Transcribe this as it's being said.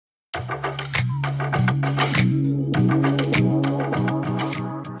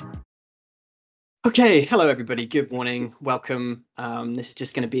Okay, hello everybody. Good morning. Welcome. This is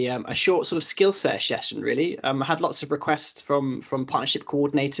just going to be a short sort of skill set session, really. I had lots of requests from partnership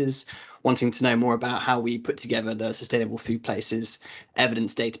coordinators wanting to know more about how we put together the Sustainable Food Places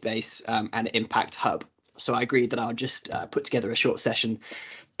evidence database and impact hub. So I agreed that I'll just put together a short session,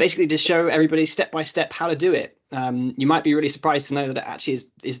 basically to show everybody step by step how to do it. You might be really surprised to know that it actually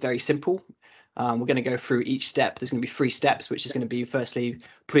is very simple. We're going to go through each step. There's going to be 3 steps, which is going to be firstly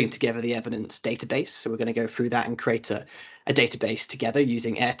putting together the evidence database. So we're going to go through that and create a database together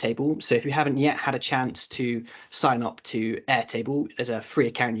using Airtable. So if you haven't yet had a chance to sign up to Airtable, there's a free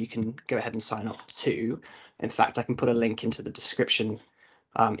account you can go ahead and sign up to. In fact, I can put a link into the description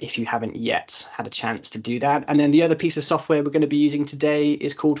if you haven't yet had a chance to do that. And then the other piece of software we're going to be using today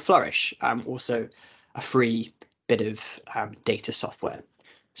is called Flourish, also a free bit of data software.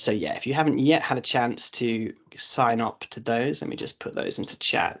 So yeah, if you haven't yet had a chance to sign up to those, let me just put those into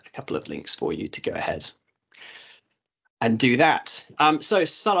chat, a couple of links for you to go ahead and do that. So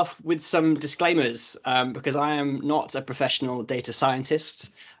start off with some disclaimers, because I am not a professional data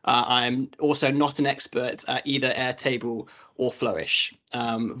scientist. I'm also not an expert at either Airtable or Flourish.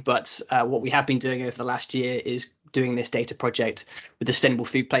 But what we have been doing over the last year is doing this data project with the Sustainable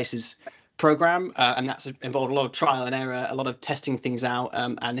Food Places program, and that's involved a lot of trial and error, a lot of testing things out,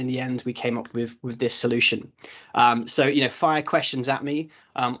 and in the end we came up with this solution. So fire questions at me.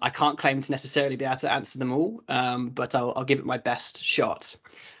 I can't claim to necessarily be able to answer them all, but I'll give it my best shot.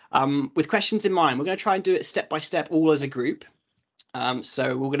 With questions in mind, we're going to try and do it step by step, all as a group.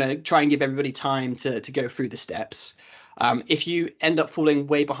 So we're going to try and give everybody time to go through the steps. If you end up falling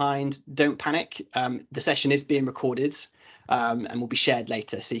way behind, don't panic. The session is being recorded, and will be shared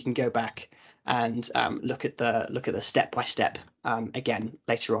later, so you can go back and look at the step by step again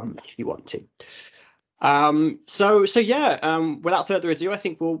later on if you want to. Without further ado, I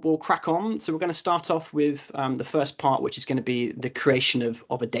think we'll crack on. So we're going to start off with the first part, which is going to be the creation of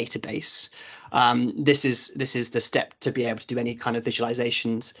a database. This is the step to be able to do any kind of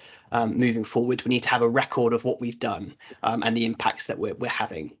visualizations moving forward. We need to have a record of what we've done and the impacts that we're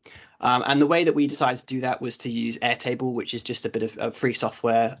having. And the way that we decided to do that was to use Airtable, which is just a bit of free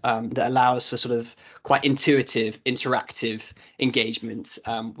software that allows for sort of quite intuitive, interactive engagement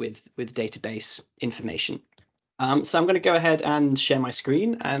with database information. So I'm going to go ahead and share my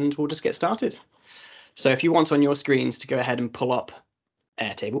screen and we'll just get started. So if you want on your screens to go ahead and pull up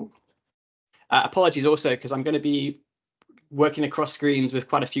Airtable. Apologies also, because I'm going to be working across screens with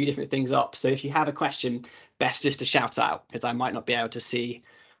quite a few different things up. So if you have a question, best just to shout out, because I might not be able to see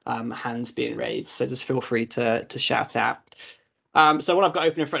hands being raised. So just feel free to shout out. So what I've got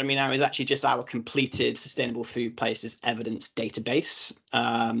open in front of me now is actually just our completed Sustainable Food Places evidence database,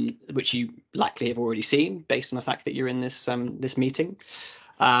 which you likely have already seen based on the fact that you're in this meeting.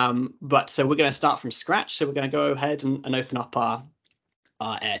 But so we're going to start from scratch. So we're going to go ahead and open up our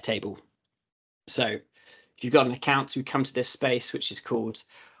Airtable. So if you've got an account, we come to this space, which is called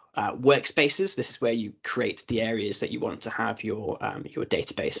workspaces. This is where you create the areas that you want to have your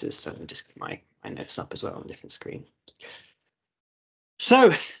databases. So I'll just get my notes up as well on a different screen.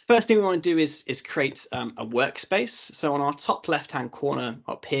 So first thing we want to do is create a workspace. So on our top left-hand corner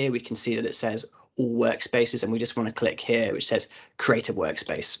up here, we can see that it says all workspaces, and we just want to click here, which says create a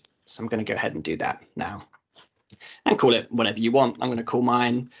workspace. So I'm going to go ahead and do that now and call it whatever you want. I'm going to call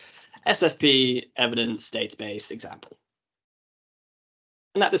mine SFP evidence database example.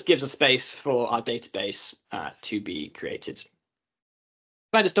 And that just gives a space for our database to be created.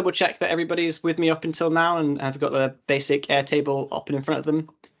 Can I just double check that everybody's with me up until now and have got the basic Airtable open in front of them?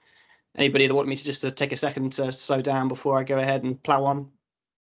 Anybody that want me to just take a second to slow down before I go ahead and plow on?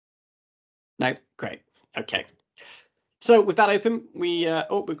 No? Great. Okay. So with that open, we've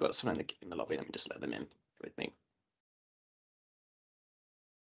got someone in the lobby. Let me just let them in with me.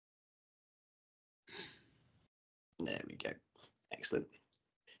 There we go. Excellent.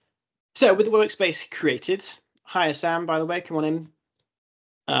 So with the workspace created, hi Sam, by the way, come on in.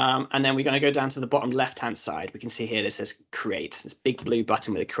 And then we're going to go down to the bottom left-hand side. We can see here that says create, this big blue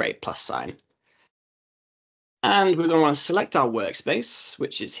button with a create plus sign. And we're going to want to select our workspace,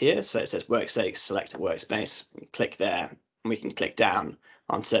 which is here. So it says workspace, select a workspace. We click there, and we can click down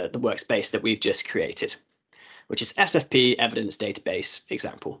onto the workspace that we've just created, which is SFP evidence database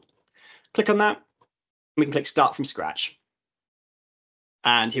example. Click on that. We can click start from scratch.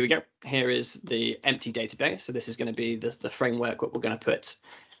 And here we go. Here is the empty database. So this is going to be the framework what we're going to put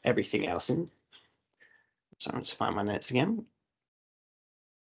everything else in. So let's find my notes again.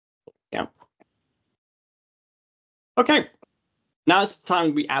 Yeah. Okay. Now it's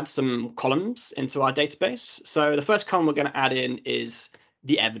time we add some columns into our database. So the first column we're going to add in is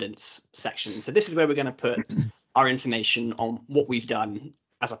the evidence section. So this is where we're going to put our information on what we've done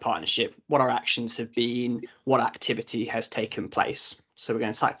as a partnership, what our actions have been, what activity has taken place. So we're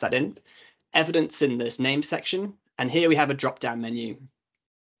going to type that in. Evidence in this name section. And here we have a drop-down menu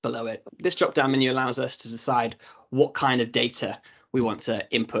below it. This drop-down menu allows us to decide what kind of data we want to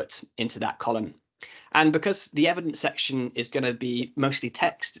input into that column. And because the evidence section is going to be mostly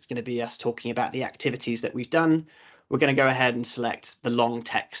text, it's going to be us talking about the activities that we've done, we're going to go ahead and select the long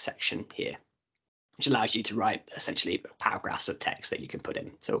text section here, which allows you to write essentially paragraphs of text that you can put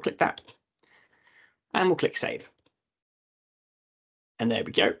in. So we'll click that and we'll click save. And there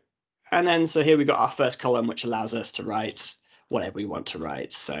we go. And then so here we've got our first column, which allows us to write whatever we want to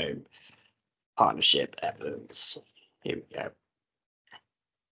write. So partnership evidence. Here we go.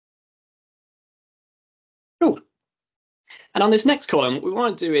 Cool. And on this next column, what we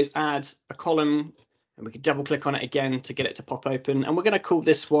want to do is add a column, and we can double click on it again to get it to pop open. And we're going to call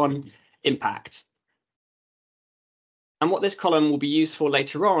this one impact. And what this column will be used for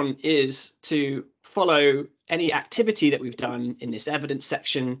later on is to follow any activity that we've done in this evidence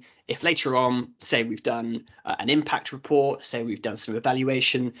section. If later on, say we've done an impact report, say we've done some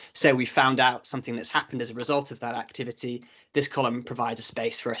evaluation, say we found out something that's happened as a result of that activity, this column provides a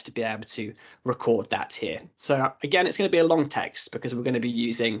space for us to be able to record that here. So again, it's going to be a long text because we're going to be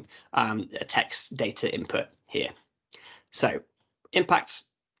using a text data input here. So impact,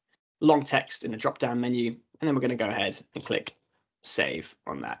 long text in the drop-down menu, and then we're going to go ahead and click save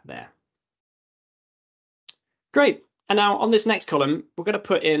on that there. Great. And now on this next column, we're going to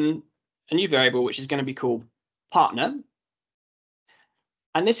put in a new variable, which is going to be called partner.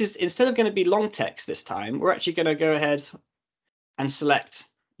 And this is, instead of going to be long text this time, we're actually going to go ahead and select.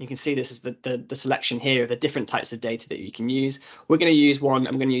 You can see this is the selection here of the different types of data that you can use. We're going to use one,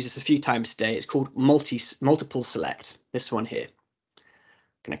 I'm going to use this a few times today. It's called multiple select, this one here.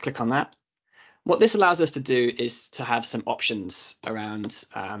 I'm going to click on that. What this allows us to do is to have some options around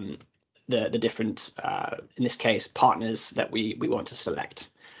the different, in this case, partners that we want to select.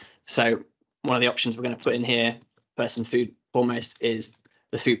 So one of the options we're going to put in here, first and foremost, is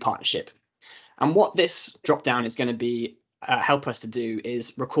the food partnership. And what this drop down is going to be help us to do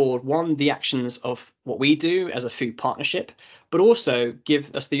is record the actions of what we do as a food partnership, but also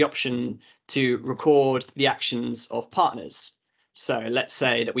give us the option to record the actions of partners. So let's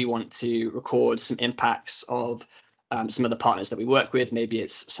say that we want to record some impacts of some of the partners that we work with. Maybe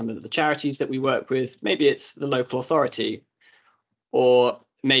it's some of the charities that we work with. Maybe it's the local authority, or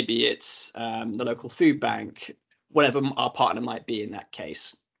maybe it's the local food bank, whatever our partner might be in that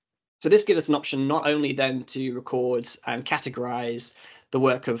case. So this gives us an option not only then to record and categorize the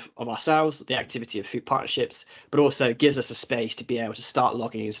work of ourselves, the activity of food partnerships, but also gives us a space to be able to start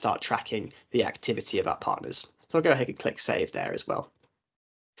logging and start tracking the activity of our partners. So I'll go ahead and click save there as well.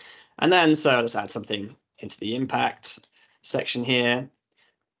 And then, so I'll just add something into the impact section here.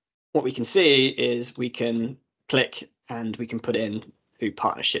 What we can see is we can click and we can put in food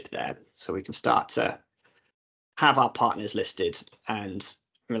partnership there. So we can start to have our partners listed and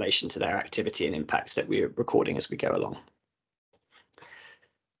in relation to their activity and impacts that we're recording as we go along.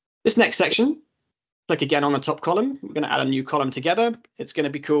 This next section, click again on the top column. We're going to add a new column together. It's going to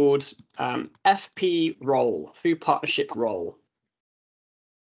be called FP role, food partnership role.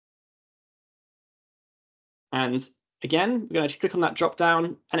 And again, we're going to click on that drop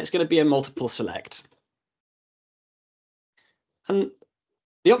down and it's going to be a multiple select. And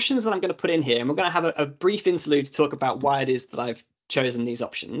the options that I'm going to put in here, and we're going to have a brief interlude to talk about why it is that I've chosen these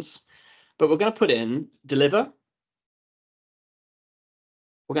options, but we're going to put in deliver.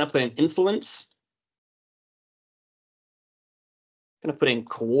 We're going to put in influence. We're going to put in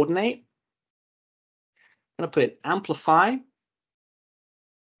coordinate. We're going to put in amplify. And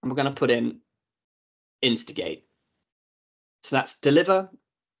we're going to put in instigate. So that's deliver,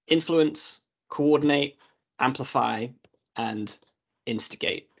 influence, coordinate, amplify, and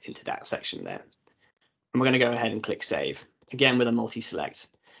instigate into that section there. And we're going to go ahead and click save, again with a multi-select.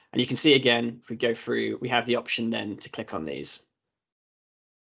 And you can see again, if we go through, we have the option then to click on these.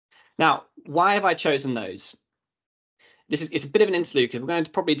 Now, why have I chosen those? It's a bit of an interlude because we're going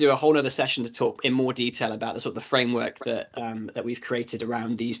to probably do a whole other session to talk in more detail about the sort of the framework that that we've created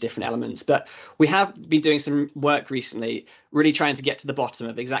around these different elements. But we have been doing some work recently, really trying to get to the bottom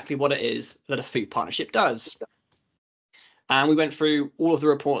of exactly what it is that a food partnership does. And we went through all of the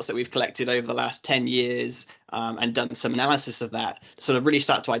reports that we've collected over the last 10 years and done some analysis of that, sort of really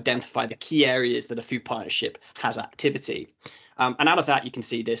start to identify the key areas that a food partnership has activity. And out of that, you can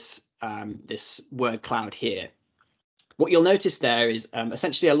see this, this word cloud here. What you'll notice there is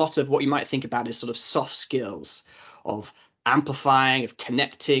essentially a lot of what you might think about as sort of soft skills of amplifying, of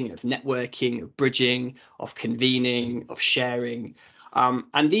connecting, of networking, of bridging, of convening, of sharing.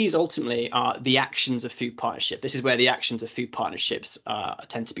 And these ultimately are the actions of food partnership. This is where the actions of food partnerships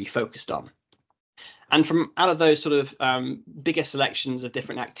tend to be focused on. And from out of those sort of bigger selections of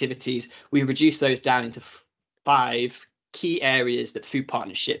different activities, we reduce those down into 5 key areas that food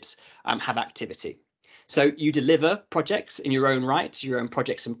partnerships have activity. So you deliver projects in your own right, your own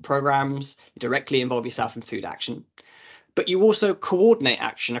projects and programs, you directly involve yourself in food action. But you also coordinate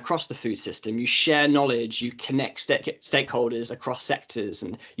action across the food system. You share knowledge, you connect stakeholders across sectors,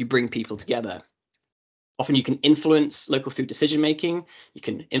 and you bring people together. Often you can influence local food decision making, you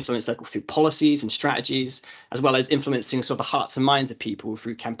can influence local food policies and strategies, as well as influencing sort of the hearts and minds of people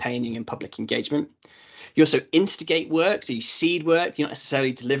through campaigning and public engagement. You also instigate work, so you seed work, you're not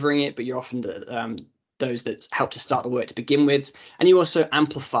necessarily delivering it, but you're often those that help to start the work to begin with. And you also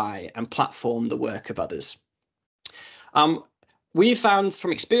amplify and platform the work of others. We've found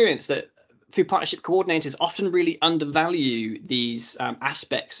from experience that food partnership coordinators often really undervalue these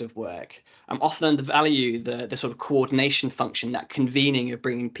aspects of work, often undervalue the sort of coordination function, that convening of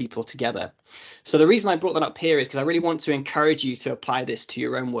bringing people together. So the reason I brought that up here is because I really want to encourage you to apply this to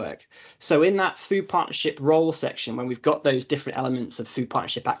your own work. So in that food partnership role section, when we've got those different elements of food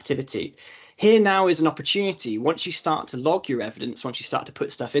partnership activity, here now is an opportunity. Once you start to log your evidence, once you start to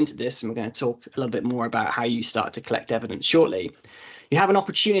put stuff into this, and we're going to talk a little bit more about how you start to collect evidence shortly, you have an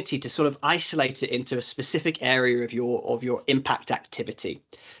opportunity to sort of isolate it into a specific area of your impact activity.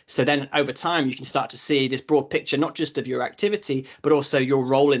 So then over time, you can start to see this broad picture, not just of your activity, but also your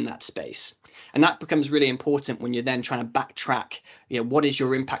role in that space. And that becomes really important when you're then trying to backtrack, what is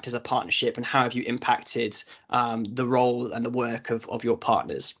your impact as a partnership and how have you impacted the role and the work of your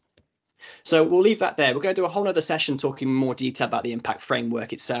partners. So we'll leave that there. We're going to do a whole other session talking more detail about the impact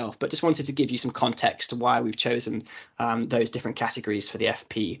framework itself, but just wanted to give you some context to why we've chosen those different categories for the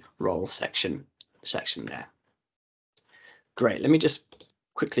FP role section there. Great. Let me just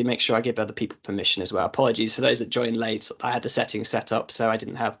quickly make sure I give other people permission as well. Apologies for those that joined late. I had the settings set up, so I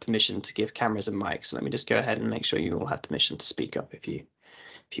didn't have permission to give cameras and mics. So let me just go ahead and make sure you all have permission to speak up if you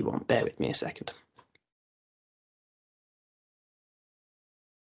want. Bear with me a second.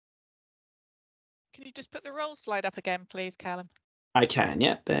 Can you just put the roll slide up again, please, Callum? I can,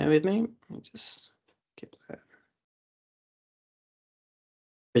 yeah. Bear with me. Let me just get that.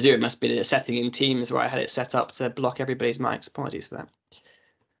 It must be a setting in Teams where I had it set up to block everybody's mics. Apologies for that.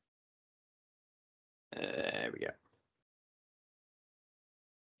 There we go.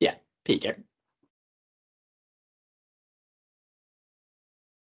 Yeah, here you go. Is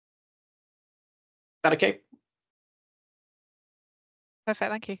that okay? Perfect,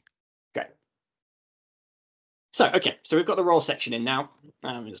 thank you. Great. So, okay, so we've got the role section in now.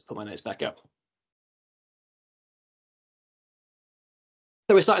 Let me just put my notes back up.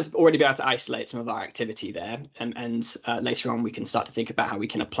 So we're starting to already be able to isolate some of our activity there, and later on we can start to think about how we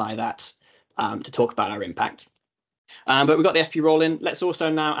can apply that to talk about our impact. But we've got the FP role in. Let's also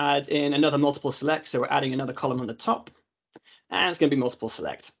now add in another multiple select. So we're adding another column on the top, and it's going to be multiple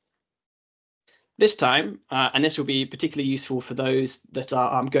select. This time, and this will be particularly useful for those that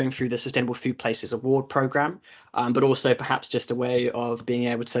are going through the Sustainable Food Places Award program, but also perhaps just a way of being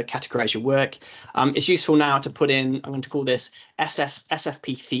able to categorize your work. It's useful now to put in, I'm going to call this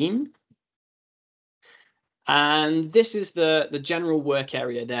SFP theme. And this is the general work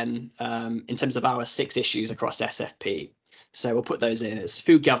area then in terms of our 6 issues across SFP. So we'll put those in as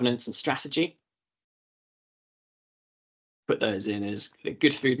food governance and strategy. Put those in as the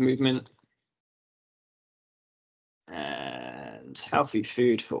good food movement. And healthy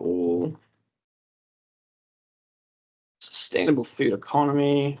food for all. Sustainable food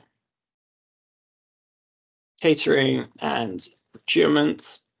economy. Catering and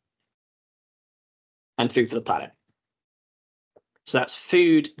procurement. And food for the planet. So that's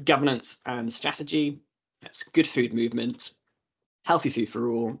food, governance and strategy. That's good food movement, healthy food for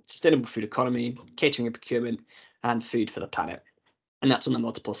all, sustainable food economy, catering and procurement, and food for the planet. And that's on the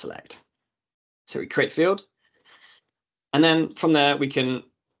multiple select. So we create field. And then from there, we can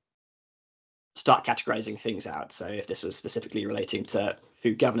start categorizing things out. So if this was specifically relating to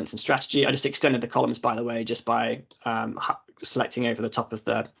food governance and strategy, I just extended the columns, by the way, just by selecting over the top of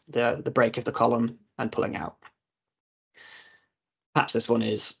the break of the column and pulling out. Perhaps this one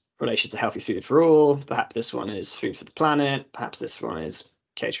is relation to healthy food for all. Perhaps this one is food for the planet. Perhaps this one is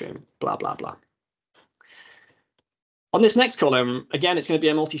catering, blah, blah, blah. On this next column, again, it's going to be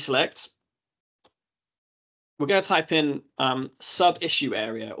a multi-select. We're going to type in sub-issue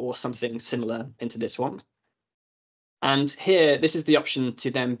area or something similar into this one. And here, this is the option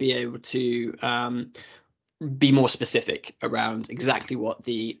to then be able to be more specific around exactly what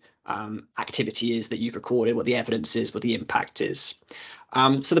the activity is that you've recorded, what the evidence is, what the impact is.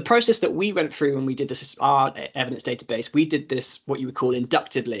 So the process that we went through when we did this, our evidence database, we did this what you would call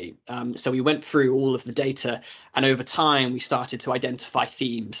inductively. So we went through all of the data, and over time we started to identify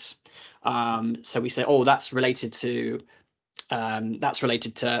themes. So we say, oh, that's related to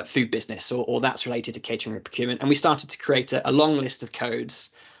food business, or that's related to catering and procurement. And we started to create a long list of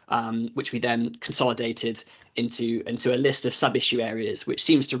codes, which we then consolidated into a list of sub-issue areas, which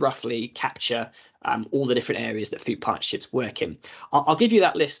seems to roughly capture all the different areas that food partnerships work in. I'll give you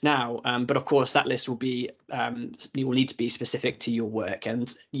that list now, but of course that list will be, you will need to be specific to your work,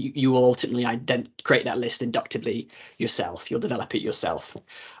 and you will ultimately create that list inductively yourself. You'll develop it yourself.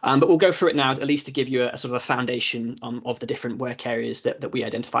 But we'll go through it now, at least to give you a sort of a foundation of the different work areas that we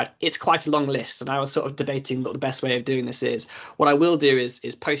identified. It's quite a long list, and I was sort of debating what the best way of doing this is. What I will do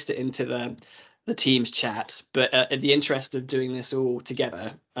is post it into the Teams chat, but in the interest of doing this all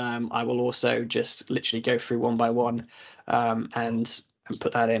together, I will also just literally go through one by one, and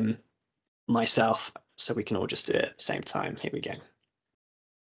put that in myself, so we can all just do it at the same time. Here we go.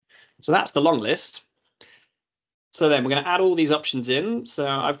 So that's the long list. So then we're going to add all these options in. So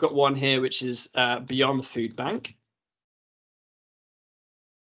I've got one here, which is beyond food bank.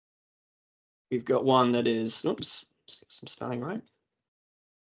 We've got one that is, oops, let's get some spelling right.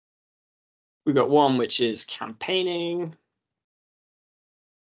 We've got one which is campaigning.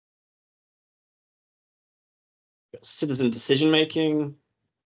 Citizen decision making.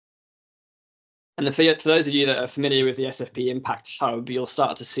 And for those of you that are familiar with the SFP Impact Hub, you'll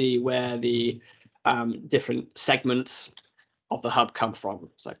start to see where the different segments of the hub come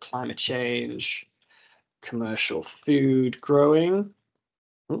from. So climate change, commercial food growing.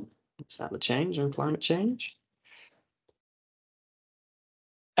 Oh, is that the change in climate change?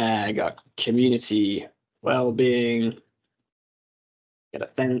 Got community well-being, got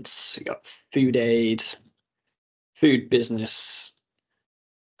events, we got food aid, food business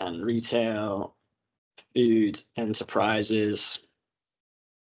and retail, food enterprises,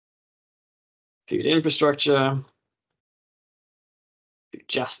 food infrastructure, food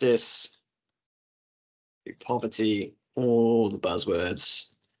justice, food poverty, all the buzzwords,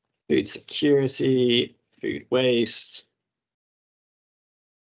 food security, food waste,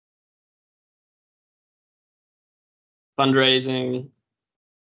 fundraising,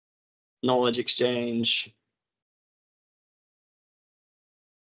 knowledge exchange,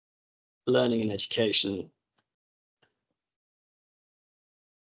 learning and education,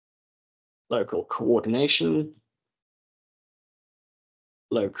 local coordination,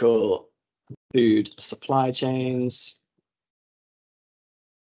 local food supply chains.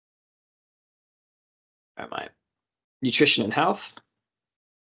 Where am I? Nutrition and health,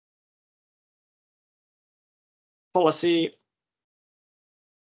 policy,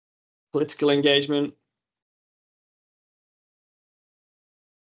 political engagement,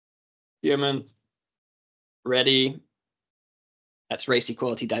 procurement, READY. That's race,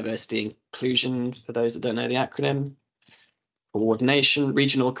 equality, diversity, inclusion, for those that don't know the acronym. Coordination,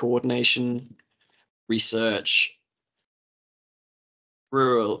 regional coordination, research,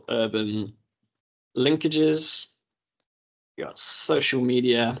 rural, urban linkages. You got social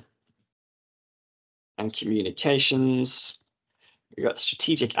media and communications. You got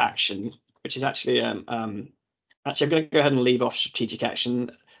strategic action, which is actually I'm going to go ahead and leave off strategic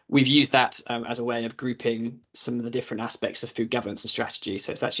action. We've used that as a way of grouping some of the different aspects of food governance and strategy.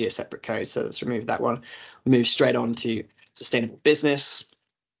 So it's actually a separate code. So let's remove that one. We move straight on to sustainable business,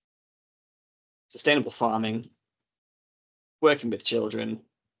 sustainable farming, working with children,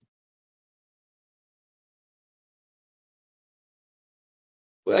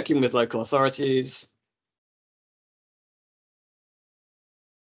 working with local authorities,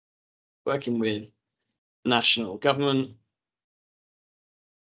 working with national government,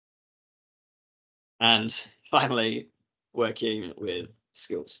 and finally, working with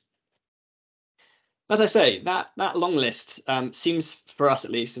schools. As I say, that long list seems, for us at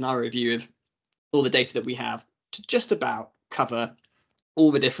least, in our review of all the data that we have, to just about cover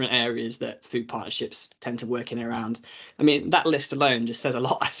all the different areas that food partnerships tend to work in around. I mean, that list alone just says a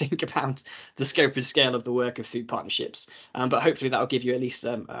lot, I think, about the scope and scale of the work of food partnerships. But hopefully that will give you at least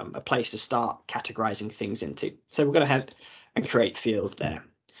a place to start categorizing things into. So we're going to head and create field there.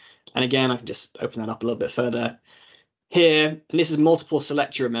 And again, I can just open that up a little bit further here. And this is multiple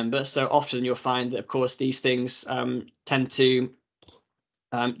select, you remember. So often you'll find that, of course, these things tend to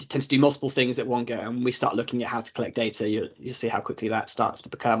do multiple things at one go. And when we start looking at how to collect data, you'll see how quickly that starts to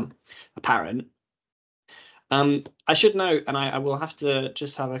become apparent. I should note, and I will have to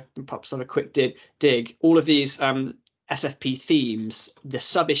just have a quick dig. All of these SFP themes, the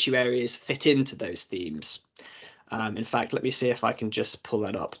sub-issue areas fit into those themes. In fact, let me see if I can just pull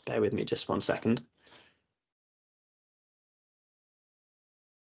that up. Bear with me just 1 second.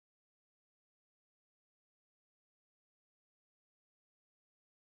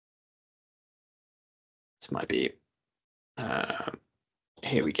 This might be,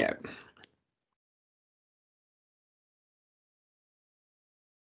 here we go.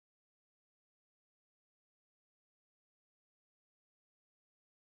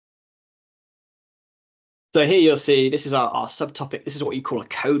 So here you'll see, this is our subtopic. This is what you call a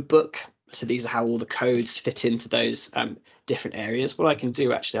code book. So these are how all the codes fit into those different areas. What I can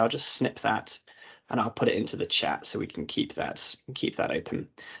do, actually, I'll just snip that and I'll put it into the chat so we can keep that open.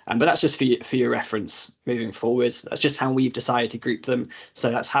 But that's just for your reference moving forwards. That's just how we've decided to group them.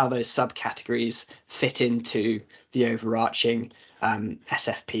 So that's how those subcategories fit into the overarching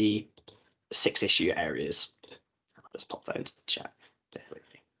SFP 6-issue areas. I'll just pop that into the chat. There we go.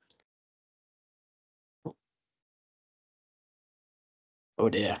 Oh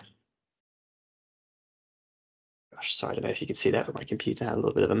dear. Gosh, sorry, I don't know if you can see that, but my computer had a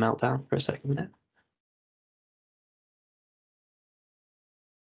little bit of a meltdown for a second there.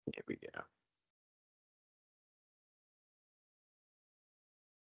 Here we go.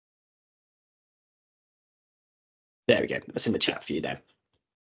 There we go. That's in the chat for you there.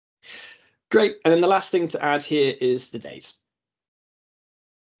 Great. And then the last thing to add here is the date.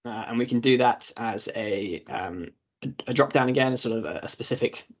 And we can do that as a drop down again, sort of a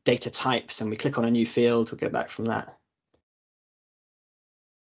specific data type. So we click on a new field. We'll go back from that.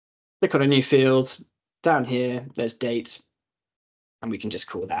 Click on a new field. Down here, there's date. And we can just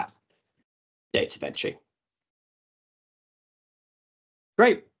call that date of entry.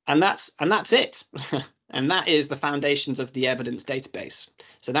 Great. And that's it. And that is the foundations of the evidence database.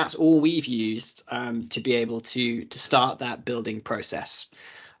 So that's all we've used to be able to start that building process.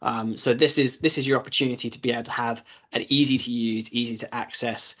 So this is your opportunity to be able to have an easy to use, easy to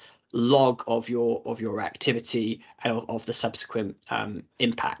access log of your activity and of the subsequent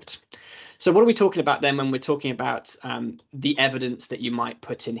impact. So what are we talking about then when we're talking about the evidence that you might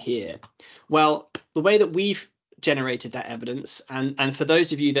put in here? Well, the way that we've generated that evidence, and for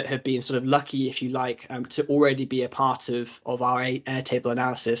those of you that have been sort of lucky, if you like, to already be a part of our Airtable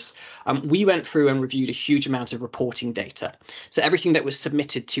analysis, we went through and reviewed a huge amount of reporting data. So everything that was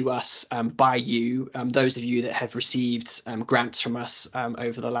submitted to us by you, those of you that have received grants from us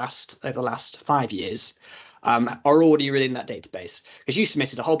over the last 5 years, are already within that database, because you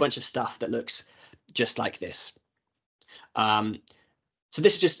submitted a whole bunch of stuff that looks just like this. So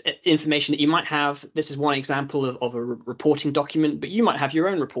this is just information that you might have. This is one example of a reporting document, but you might have your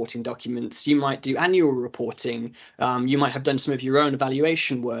own reporting documents. You might do annual reporting. You might have done some of your own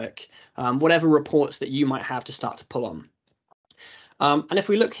evaluation work, whatever reports that you might have to start to pull on. And if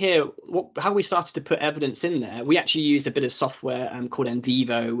we look here, how we started to put evidence in there, we actually used a bit of software called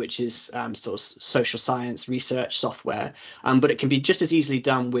NVivo, which is sort of social science research software, but it can be just as easily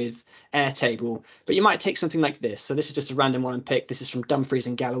done with Airtable. But you might take something like this. So this is just a random one and pick. This is from Dumfries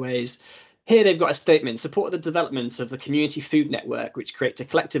and Galloway's. Here they've got a statement: support the development of the community food network, which creates a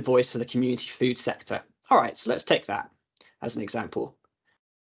collective voice for the community food sector. All right, so let's take that as an example.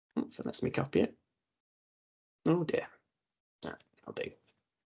 Oh, if it lets me copy it. Oh dear. I'll do.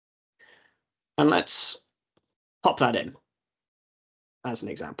 And let's pop that in as an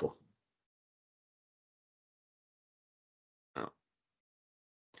example.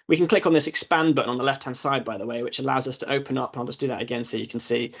 We can click on this expand button on the left-hand side, by the way, which allows us to open up. I'll just do that again so you can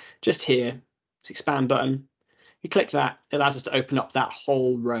see just here, this expand button. You click that, it allows us to open up that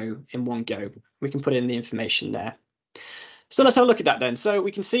whole row in one go. We can put in the information there. So let's have a look at that then. So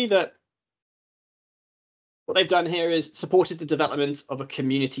we can see that what they've done here is supported the development of a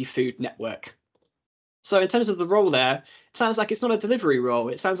community food network. So in terms of the role there, it sounds like it's not a delivery role.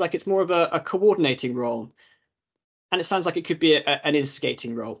 It sounds like it's more of a coordinating role. And it sounds like it could be an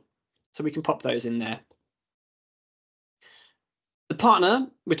instigating role. So we can pop those in there. The partner,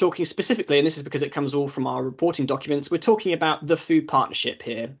 we're talking specifically, and this is because it comes all from our reporting documents, we're talking about the food partnership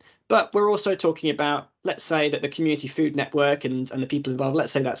here. But we're also talking about, let's say that the community food network and the people involved,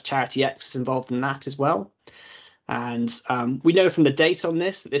 let's say that's Charity X is involved in that as well. And we know from the date on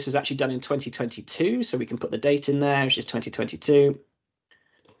this that this was actually done in 2022. So we can put the date in there, which is 2022.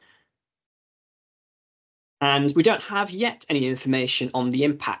 And we don't have yet any information on the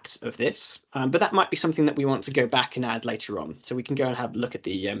impact of this, but that might be something that we want to go back and add later on. So we can go and have a look at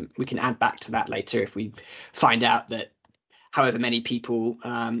the, we can add back to that later if we find out that however many people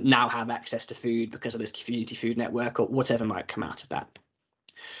now have access to food because of this community food network or whatever might come out of that.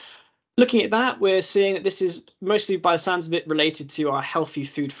 Looking at that, we're seeing that this is mostly, by the sounds of it, related to our healthy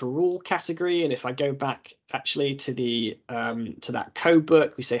food for all category. And if I go back actually to the to that code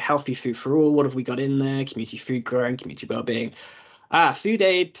book, we say healthy food for all. What have we got in there? Community food growing, community well-being, food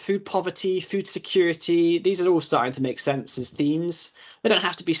aid, food poverty, food security. These are all starting to make sense as themes. They don't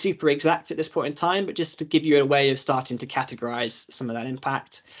have to be super exact at this point in time, but just to give you a way of starting to categorize some of that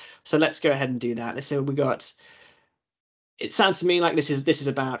impact. So let's go ahead and do that. Let's say we got. It sounds to me like this is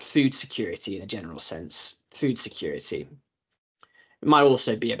about food security in a general sense. Food security. It might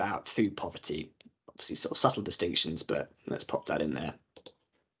also be about food poverty. Obviously, sort of subtle distinctions, but let's pop that in there.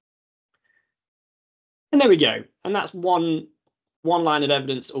 And there we go. And that's one line of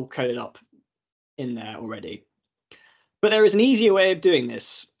evidence all coded up in there already. But there is an easier way of doing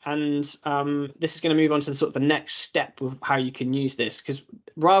this, and this is going to move on to the next step of how you can use this, because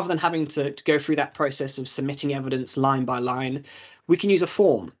rather than having to go through that process of submitting evidence line by line, we can use a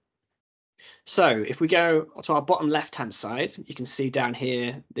form. So if we go to our bottom left-hand side, you can see down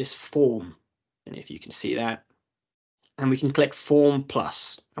here this form, and if you can see that, and we can click Form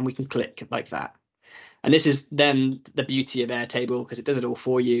Plus, and we can click like that. And this is then the beauty of Airtable, because it does it all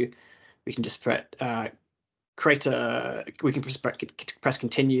for you. We can just we can press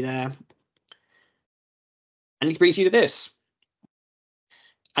continue there, and it brings you to this.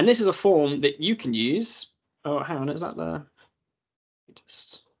 And this is a form that you can use. Oh, hang on, is that the?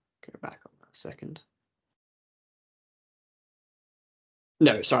 Just go back on that a second.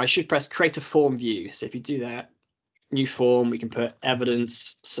 No, sorry, I should press create a form view. So if you do that, new form, we can put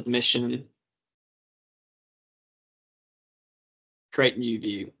evidence, submission, create new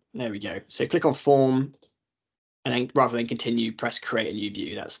view. There we go. So click on form. And then rather than continue, press create a new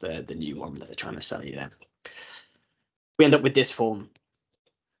view. That's the new one that they're trying to sell you there. We end up with this form.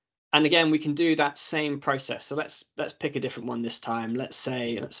 And again, we can do that same process. So let's pick a different one this time. Let's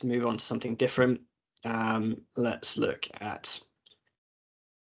move on to something different. Let's look at,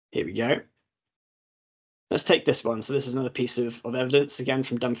 here we go. Let's take this one. So this is another piece of evidence, again,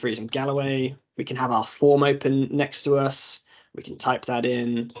 from Dumfries and Galloway. We can have our form open next to us. We can type that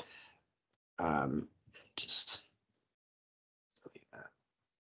in. Just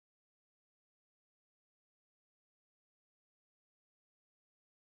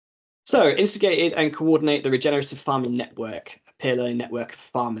so instigated and coordinate the regenerative farming network, a peer learning network of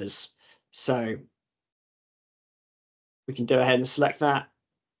farmers. So we can go ahead and select that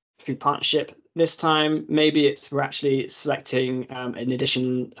through partnership. This time, maybe we're actually selecting, in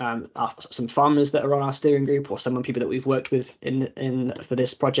addition, some farmers that are on our steering group or some people that we've worked with for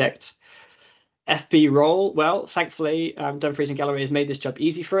this project. FB role, well, thankfully, Dumfries and Galloway has made this job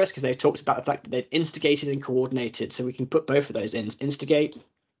easy for us because they've talked about the fact that they've instigated and coordinated. So we can put both of those in, instigate,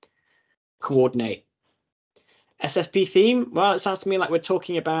 coordinate. SFP theme, well, it sounds to me like we're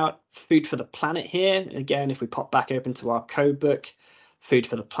talking about food for the planet here. Again, if we pop back open to our code book, food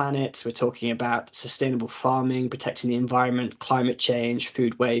for the planet, we're talking about sustainable farming, protecting the environment, climate change,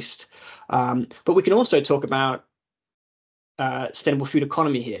 food waste. But we can also talk about sustainable food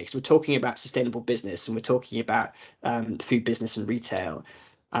economy here, because we're talking about sustainable business and we're talking about food business and retail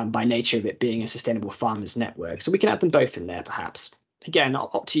by nature of it being a sustainable farmers network. So we can add them both in there, perhaps. Again,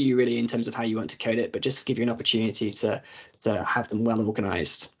 up to you really in terms of how you want to code it, but just to give you an opportunity to have them well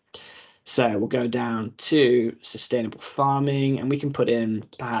organized. So we'll go down to sustainable farming, and we can put in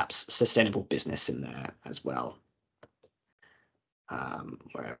perhaps sustainable business in there as well.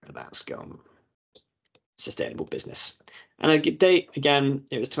 Wherever that's gone. Sustainable business. And a date, again,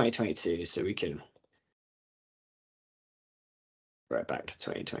 it was 2022, so we can right back to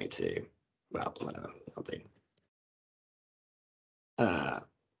 2022. Well, whatever, I'll do.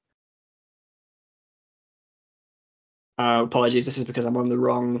 Apologies, this is because I'm on the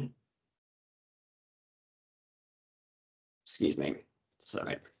wrong. Excuse me,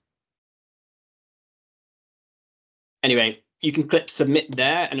 sorry. Anyway, you can click submit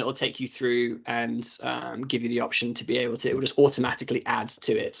there and it'll take you through and give you the option to be able to, it will just automatically add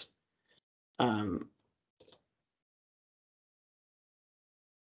to it.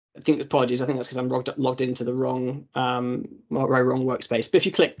 Apologies, I think that's because I'm logged into the wrong workspace. But if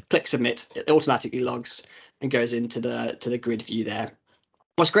you click submit, it automatically logs and goes into the grid view there.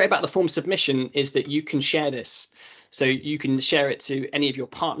 What's great about the form submission is that you can share this. So you can share it to any of your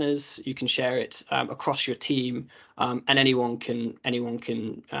partners, you can share it across your team, and anyone can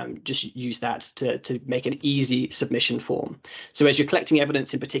just use that to make an easy submission form. So as you're collecting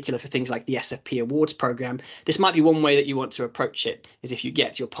evidence, in particular for things like the SFP Awards program, this might be one way that you want to approach it, is if you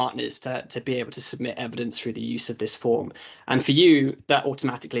get your partners to be able to submit evidence through the use of this form. And for you, that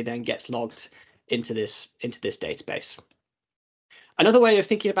automatically then gets logged into this database. Another way of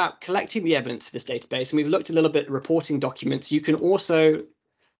thinking about collecting the evidence for this database, and we've looked a little bit at reporting documents, you can also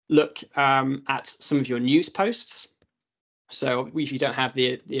look at some of your news posts. So if you don't have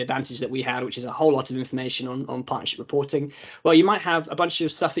the advantage that we had, which is a whole lot of information on partnership reporting, well, you might have a bunch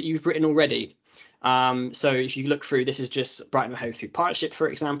of stuff that you've written already. So if you look through, this is just Brighton and Hove Food Partnership, for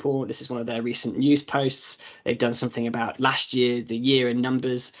example. This is one of their recent news posts. They've done something about last year, the year in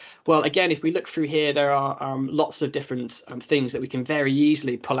numbers. Well, again, if we look through here, there are lots of different things that we can very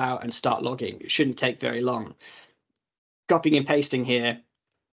easily pull out and start logging. It shouldn't take very long. Copying and pasting here,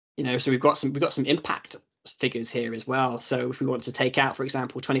 so we've got some impact figures here as well. So if we want to take out, for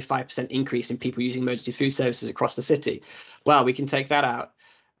example, 25% increase in people using emergency food services across the city, well, we can take that out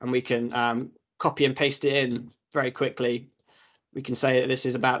and we can copy and paste it in very quickly. We can say that this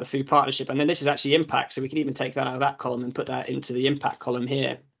is about the food partnership, and then this is actually impact. So we can even take that out of that column and put that into the impact column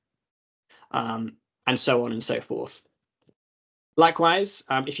here, and so on and so forth. Likewise,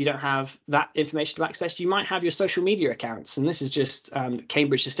 if you don't have that information to access, you might have your social media accounts. And this is just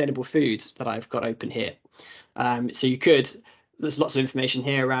Cambridge Sustainable Foods that I've got open here. So there's lots of information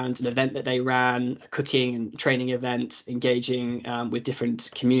here around an event that they ran, a cooking and training event, engaging with different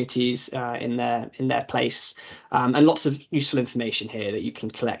communities in their place, and lots of useful information here that you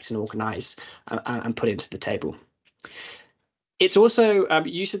can collect and organize and put into the table. It's also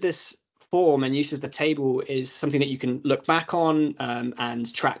use of this form and use of the table is something that you can look back on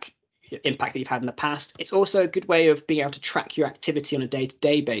and track impact that you've had in the past. It's also a good way of being able to track your activity on a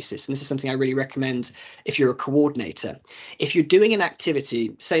day-to-day basis. And this is something I really recommend if you're a coordinator. If you're doing an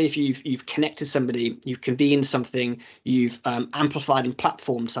activity, say if you've connected somebody, you've convened something, you've amplified and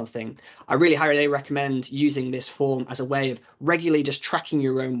platformed something, I really highly recommend using this form as a way of regularly just tracking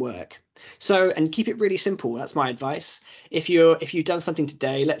your own work. So, and keep it really simple. That's my advice. If you've done something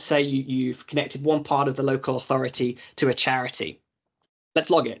today, let's say you've connected one part of the local authority to a charity. Let's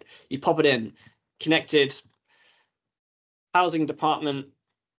log it. You pop it in, connected housing department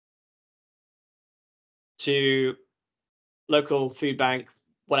to local food bank,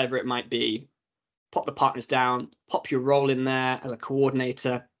 whatever it might be. Pop the partners down, pop your role in there as a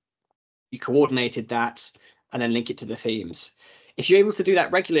coordinator. You coordinated that, and then link it to the themes. If you're able to do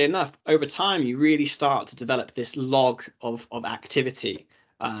that regularly enough, over time, you really start to develop this log of activity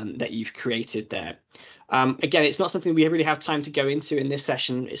that you've created there. Again, it's not something we really have time to go into in this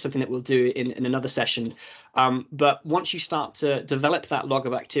session. It's something that we'll do in another session. But once you start to develop that log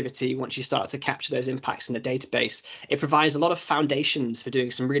of activity, once you start to capture those impacts in a database, it provides a lot of foundations for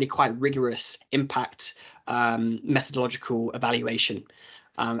doing some really quite rigorous impact methodological evaluation.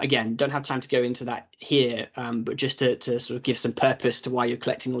 Again, don't have time to go into that here, but just to sort of give some purpose to why you're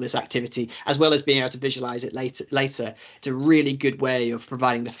collecting all this activity, as well as being able to visualize it later. It's a really good way of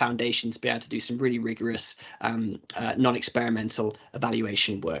providing the foundation to be able to do some really rigorous non-experimental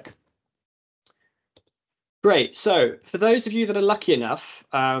evaluation work. Great. So for those of you that are lucky enough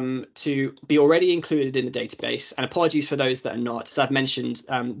to be already included in the database, and apologies for those that are not, as I've mentioned,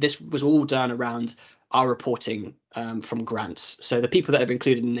 this was all done around our reporting from grants. So the people that have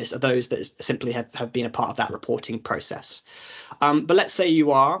included in this are those that simply have been a part of that reporting process. But let's say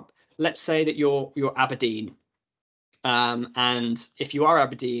that you're Aberdeen. And if you are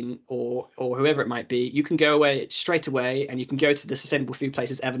Aberdeen or whoever it might be, you can go away straight away and you can go to the Sustainable Food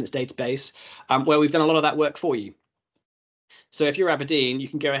Places Evidence Database, where we've done a lot of that work for you. So if you're Aberdeen, you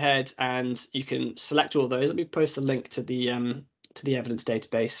can go ahead and you can select all of those. Let me post a link to the evidence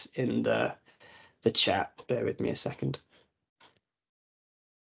database in the chat. Bear with me a second.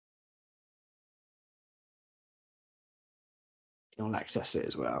 You'll access it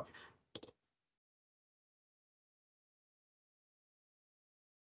as well.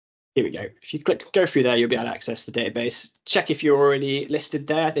 Here we go. If you go through there, you'll be able to access the database. Check if you're already listed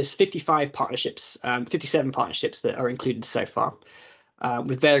there. There's 55 partnerships, 57 partnerships that are included so far,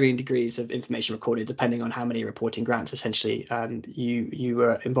 with varying degrees of information recorded, depending on how many reporting grants essentially you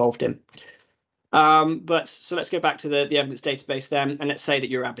were involved in. But so let's go back to the evidence database then, and let's say that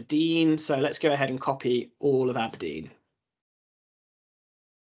you're Aberdeen. So let's go ahead and copy all of Aberdeen.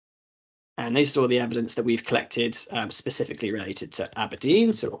 And this is all the evidence that we've collected specifically related to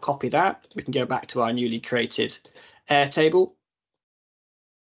Aberdeen. So we'll copy that. We can go back to our newly created Airtable.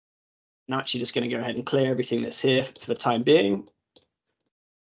 I'm actually just going to go ahead and clear everything that's here for the time being,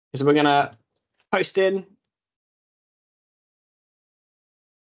 because we're going to post in.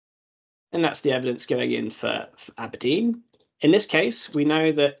 And that's the evidence going in for Aberdeen. In this case, we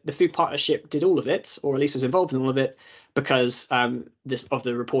know that the food partnership did all of it, or at least was involved in all of it, because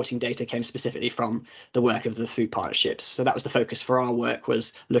the reporting data came specifically from the work of the food partnerships. So that was the focus for our work,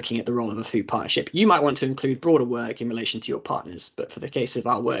 was looking at the role of a food partnership. You might want to include broader work in relation to your partners, but for the case of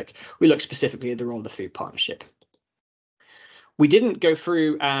our work, we look specifically at the role of the food partnership. We didn't go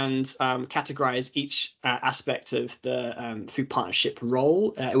through and categorize each aspect of the food partnership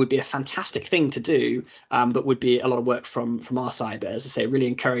role. It would be a fantastic thing to do, but would be a lot of work from our side. But as I say, really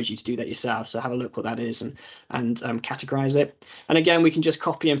encourage you to do that yourself. So have a look what that is and categorize it. And again, we can just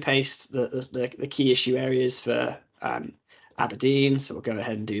copy and paste the key issue areas for Aberdeen. So we'll go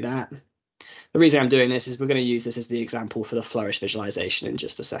ahead and do that. The reason I'm doing this is we're going to use this as the example for the flourish visualization in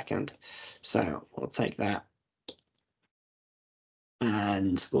just a second. So we'll take that.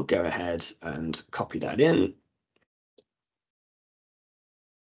 And we'll go ahead and copy that in.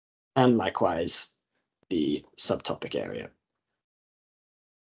 And likewise, the subtopic area.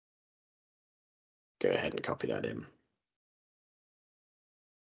 Go ahead and copy that in.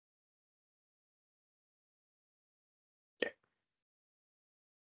 Okay.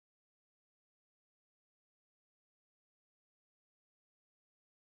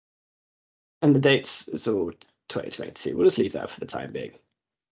 And the dates is all 2022. We'll just leave that for the time being.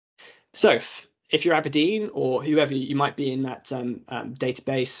 So if you're Aberdeen or whoever you might be in that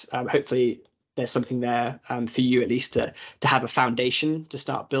database, hopefully there's something there for you at least to have a foundation to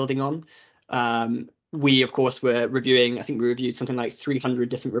start building on. We, of course, were reviewing, I think we reviewed something like 300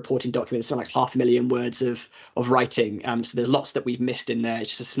 different reporting documents, so like 500,000 words of writing. So there's lots that we've missed in there. It's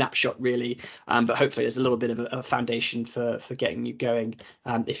just a snapshot, really. But hopefully there's a little bit of a foundation for getting you going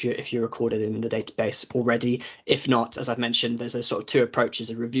if you're recorded in the database already. If not, as I've mentioned, there's a sort of two approaches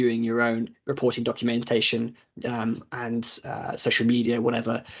of reviewing your own reporting documentation and social media,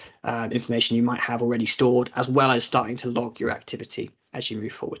 whatever information you might have already stored, as well as starting to log your activity as you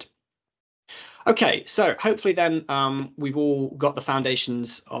move forward. Okay, so hopefully then we've all got the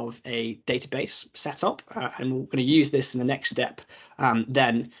foundations of a database set up, and we're going to use this in the next step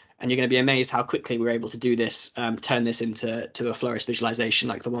then, and you're going to be amazed how quickly we're able to do this, turn this into a Flourish visualization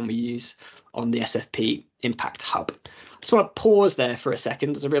like the one we use on the SFP Impact Hub. I just want to pause there for a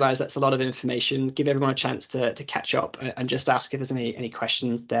second, as I realize that's a lot of information, give everyone a chance to catch up and just ask if there's any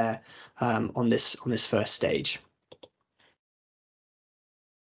questions there on this first stage.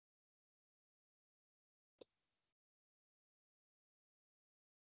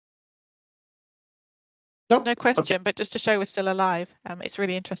 Nope. No question, okay. But just to show we're still alive, it's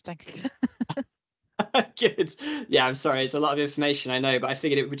really interesting. Good. Yeah, I'm sorry. It's a lot of information, I know, but I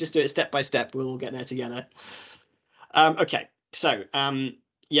figured if we just do it step by step, we'll all get there together. Okay, so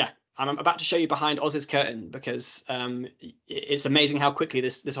yeah, I'm about to show you behind Oz's curtain, because it's amazing how quickly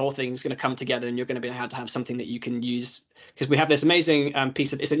this whole thing is going to come together, and you're going to be able to have something that you can use, because we have this amazing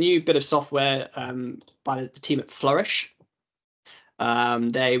it's a new bit of software by the team at Flourish.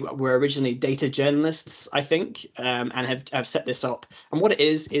 They were originally data journalists, I think, and have set this up. And what it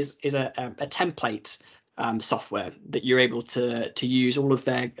is a template software that you're able to use all of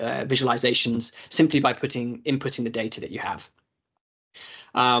their visualizations simply by inputting the data that you have.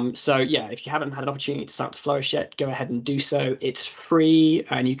 So yeah, if you haven't had an opportunity to sign up to Flourish yet, go ahead and do so. It's free,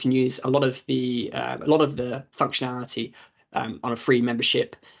 and you can use a lot of the functionality on a free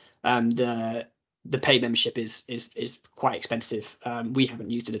membership. The paid membership is quite expensive. We haven't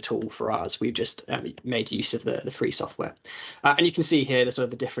used it at all for ours. We've just made use of the free software. And you can see here the sort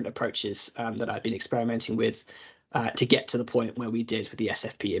of the different approaches that I've been experimenting with to get to the point where we did with the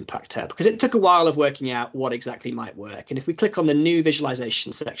SFP Impact Hub, because it took a while of working out what exactly might work. And if we click on the new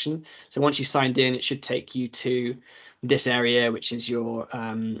visualization section, so once you signed in, it should take you to this area, which is your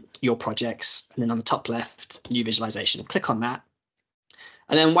projects. And then on the top left, new visualization. Click on that.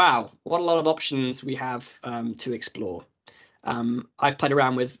 And then, wow, what a lot of options we have to explore. I've played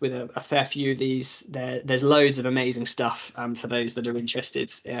around with a fair few of these. There's loads of amazing stuff for those that are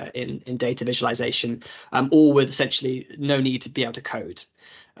interested in data visualization, all with essentially no need to be able to code.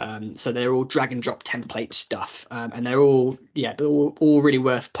 So they're all drag and drop template stuff, and they're all really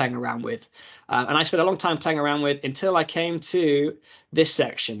worth playing around with. And I spent a long time playing around with until I came to this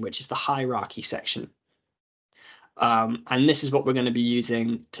section, which is the hierarchy section. And this is what we're going to be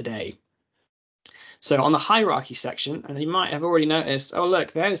using today. So on the hierarchy section, and you might have already noticed, oh,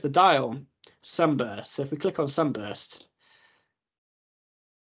 look, there's the dial, sunburst. So if we click on sunburst,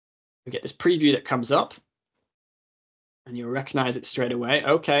 we get this preview that comes up, and you'll recognize it straight away.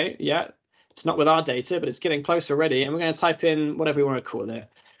 Okay, yeah, It's not with our data, but it's getting close already. And we're going to type in whatever we want to call it.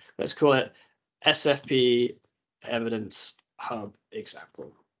 Let's call it SFP Evidence Hub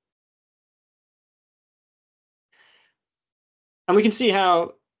example. And we can see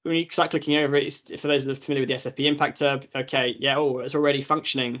how when you start clicking over it, for those that are familiar with the SFP Impact Hub, okay, yeah, oh, it's already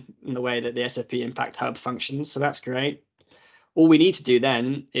functioning in the way that the SFP Impact Hub functions. So that's great. All we need to do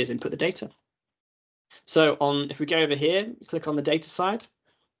then is input the data. So if we go over here, click on the data side,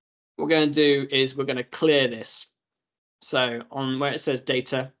 what we're going to do is we're going to clear this. So on where it says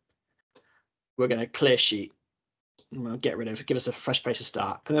data, we're going to clear sheet. And we'll get rid of, give us a fresh place to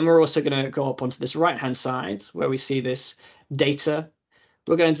start. And then we're also going to go up onto this right-hand side where we see this data.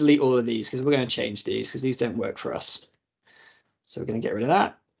 We're going to delete all of these because we're going to change these because these don't work for us. So we're going to get rid of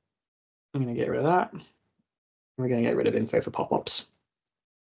that. I'm going to get rid of that. We're going to get rid of info for pop-ups.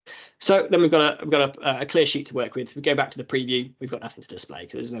 So then we've got a clear sheet to work with. If we go back to the preview, we've got nothing to display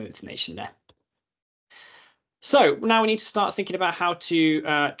because there's no information there. So now we need to start thinking about how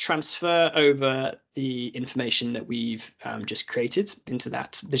to transfer over the information that we've just created into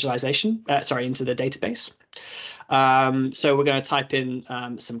that visualization, into the database. So we're going to type in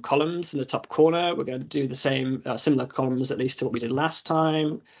some columns in the top corner. We're going to do the same, similar columns at least to what we did last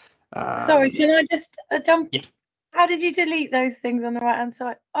time. Sorry, can I just jump? Yeah. How did you delete those things on the right-hand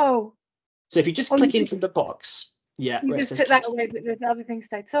side? Oh. So if you just click into the box, yeah. You just took that away, but the other thing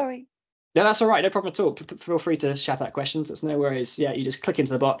stayed. Sorry. No, that's all right. No problem at all. Feel free to shout out questions. It's no worries. Yeah, you just click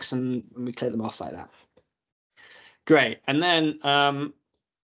into the box and we clear them off like that. Great. And then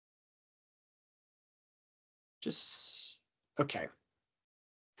okay.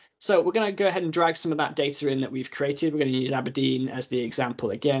 So we're going to go ahead and drag some of that data in that we've created. We're going to use Aberdeen as the example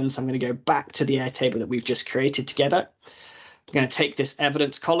again. So I'm going to go back to the Airtable that we've just created together. I'm going to take this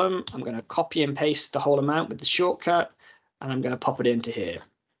evidence column. I'm going to copy and paste the whole amount with the shortcut, and I'm going to pop it into here.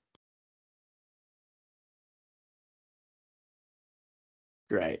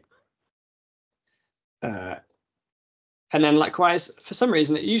 Great. And then likewise, for some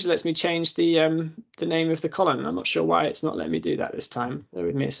reason, it usually lets me change the name of the column. I'm not sure why it's not letting me do that this time. Bear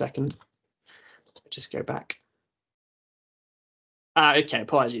with me a second. Just go back. Okay,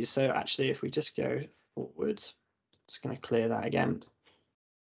 apologies. So actually, if we just go forward, it's going to clear that again.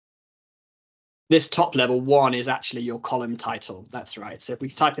 This top level 1 is actually your column title. That's right. So if we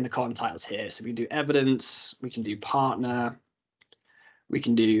type in the column titles here, so we can do evidence, we can do partner, we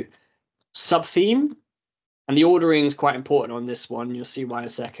can do sub-theme. And the ordering is quite important on this one. You'll see why in a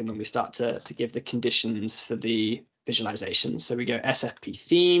second when we start to give the conditions for the visualization. So we go SFP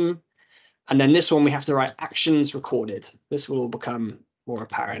theme. And then this one, we have to write actions recorded. This will all become more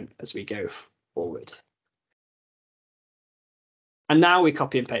apparent as we go forward. And now we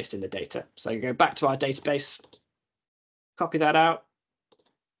copy and paste in the data. So you go back to our database, copy that out,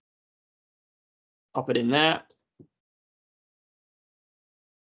 pop it in there.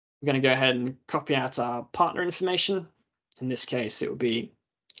 We're going to go ahead and copy out our partner information. In this case, it will be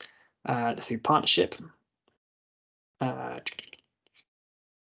the food partnership. In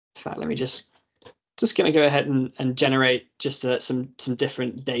fact, let me just going to go ahead and generate just some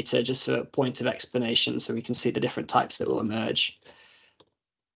different data just for a point of explanation so we can see the different types that will emerge.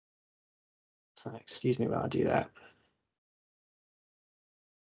 So excuse me while I do that.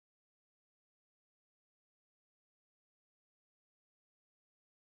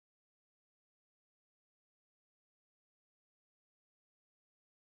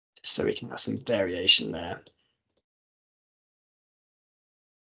 Just so we can have some variation there.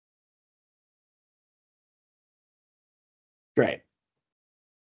 Great.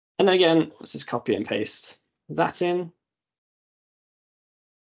 And then again, let's just copy and paste that in.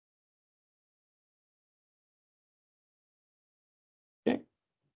 Okay.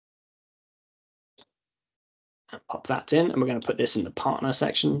 And pop that in, and we're going to put this in the partner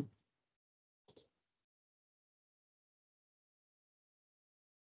section.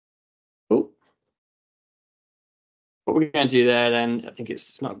 Oh. What we're going to do there then, I think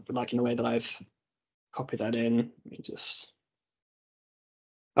it's not liking the way that I've copied that in. Let me just.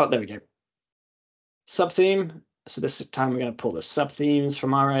 Oh, there we go. Sub-theme. So this time we're going to pull the sub-themes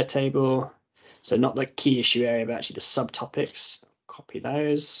from our Airtable. So not the key issue area, but actually the subtopics. Copy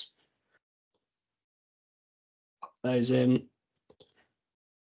those. Pop those in.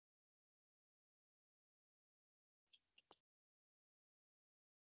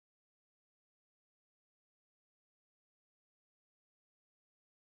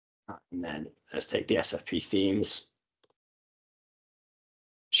 And then let's take the SFP themes.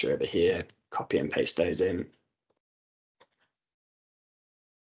 Sure, over here, copy and paste those in.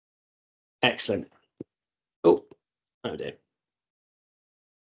 Excellent. Oh dear.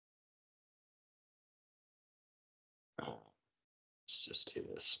 let's just do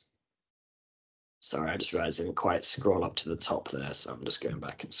this. Sorry, I just realized I didn't quite scroll up to the top there, so I'm just going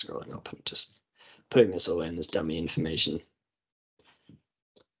back and scrolling up and just putting this all in as dummy information.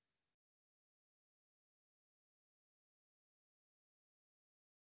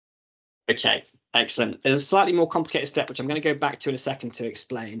 Okay, excellent. There's a slightly more complicated step, which I'm going to go back to in a second to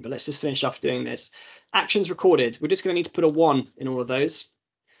explain, but let's just finish off doing this. Actions recorded. We're just going to need to put a 1 in all of those.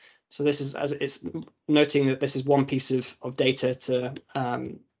 So this is, as it's noting that this is one piece of data to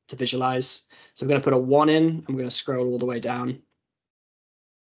visualize. So we're going to put a 1 in, and we're going to scroll all the way down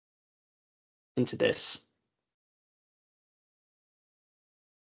into this.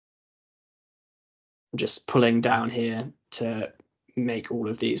 I'm just pulling down here to make all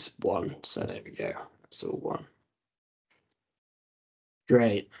of these 1. So there we go. That's all 1.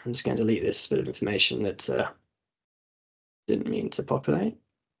 Great. I'm just going to delete this bit of information that didn't mean to populate.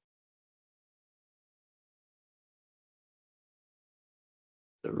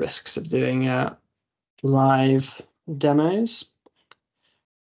 The risks of doing live demos.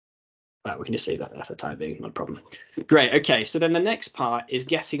 We can just leave that there for the time being, not a problem. Great. Okay, so then the next part is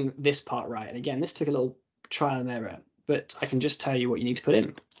getting this part right. And again, this took a little trial and error, but I can just tell you what you need to put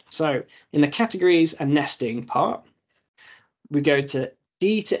in. So in the categories and nesting part, we go to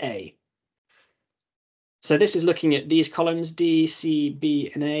D to A. So this is looking at these columns, D, C,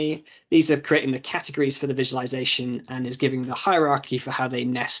 B, and A. These are creating the categories for the visualization and is giving the hierarchy for how they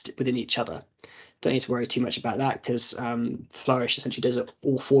nest within each other. Don't need to worry too much about that because Flourish essentially does it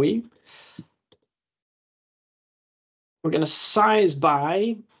all for you. We're going to size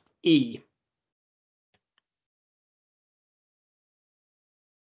by E.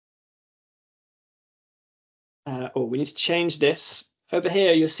 We need to change this. Over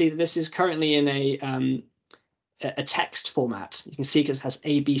here, you'll see that this is currently in a text format. You can see because it has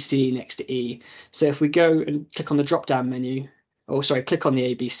ABC next to E. So if we go and click on the drop-down menu, click on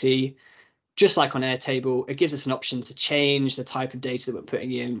the ABC, just like on Airtable, it gives us an option to change the type of data that we're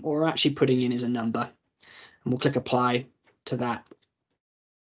putting in, or actually putting in as a number. And we'll click apply to that.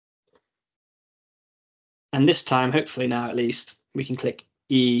 And this time, hopefully now at least, we can click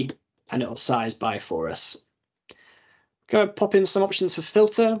E and it'll size by for us. Go pop in some options for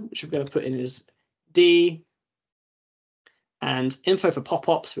filter, which we're going to put in as D, and info for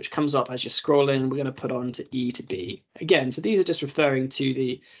pop-ups, which comes up as you're scrolling. We're going to put on to E to B. Again, so these are just referring to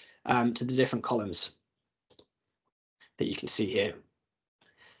the different columns that you can see here.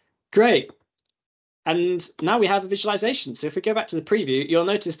 Great. And now we have a visualization. So if we go back to the preview, you'll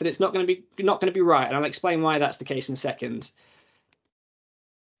notice that it's not going to be right, and I'll explain why that's the case in a second.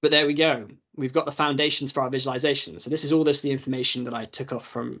 But there we go. We've got the foundations for our visualization. So this is all the information that I took off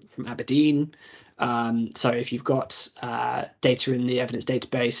from Aberdeen. So if you've got data in the evidence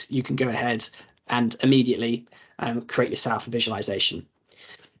database, you can go ahead and immediately create yourself a visualization.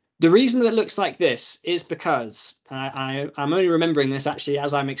 The reason that it looks like this is because I'm only remembering this actually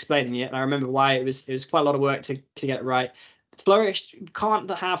as I'm explaining it, and I remember why it was quite a lot of work to get it right. Flourish can't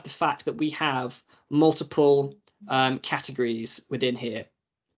have the fact that we have multiple categories within here.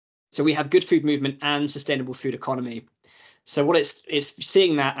 So we have good food movement and sustainable food economy. So what it's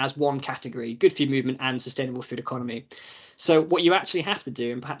seeing that as one category, good food movement and sustainable food economy. So what you actually have to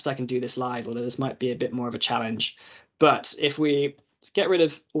do, and perhaps I can do this live, although this might be a bit more of a challenge, but if we get rid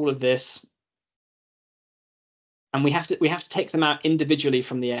of all of this, and we have to take them out individually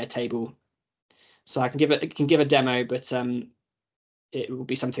from the Airtable. So I can give a demo, but it will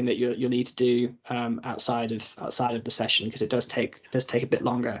be something that you'll need to do outside of the session, because it does take a bit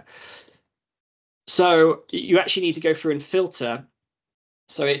longer. So you actually need to go through and filter.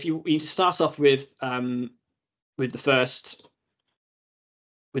 So if you need to start off with the first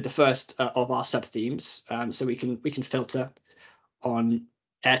of our sub themes, so we can filter on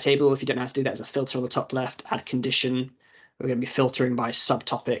Airtable. If you don't know how to do that, there's a filter on the top left, add condition. We're going to be filtering by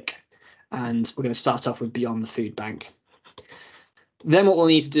subtopic, and we're going to start off with Beyond the Food Bank. Then what we'll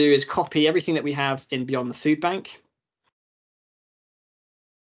need to do is copy everything that we have in Beyond the Food Bank,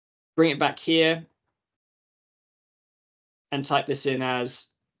 bring it back here, and type this in as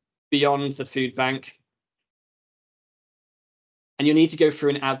Beyond the Food Bank. And you'll need to go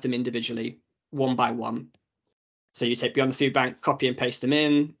through and add them individually, one by one. So you take Beyond the Food Bank, copy and paste them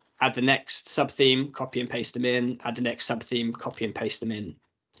in, add the next sub-theme, copy and paste them in, add the next sub-theme, copy and paste them in.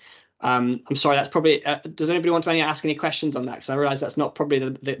 I'm sorry, that's probably, does anybody want to ask any questions on that? Because I realize that's not probably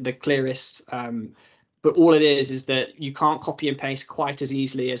the clearest But all it is that you can't copy and paste quite as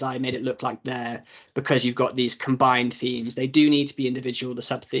easily as I made it look like there, because you've got these combined themes. They do need to be individual, the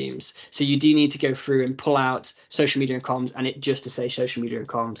sub themes. So you do need to go through and pull out social media and comms and it just to say social media and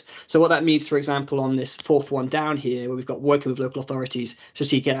comms. So what that means, for example, on this fourth one down here, where we've got working with local authorities,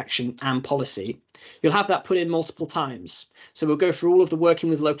 strategic action and policy, you'll have that put in multiple times. So we'll go through all of the working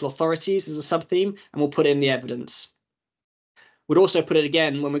with local authorities as a sub theme, and we'll put in the evidence. We'd also put it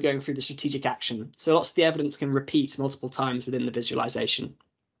again when we're going through the strategic action. So lots of the evidence can repeat multiple times within the visualization.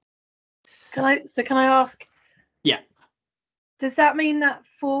 Can I ask? Yeah. Does that mean that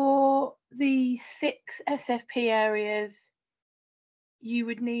for the 6 SFP areas, you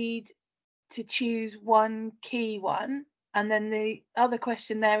would need to choose one key one? And then the other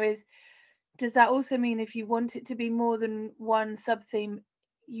question there is, does that also mean if you want it to be more than one sub-theme,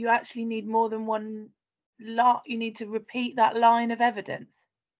 you actually need more than one lot? You need to repeat that line of evidence?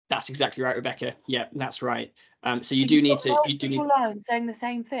 That's exactly right, Rebecca. Yeah, that's right. So you do need to multiple lines saying the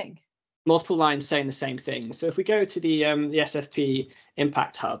same thing. Multiple lines saying the same thing. So if we go to the SFP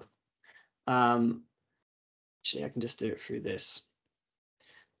Impact Hub, actually I can just do it through this.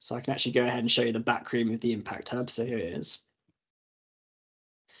 So I can actually go ahead and show you the back room of the Impact Hub. So here it is.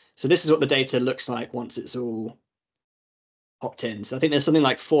 So this is what the data looks like once it's all popped in. So I think there's something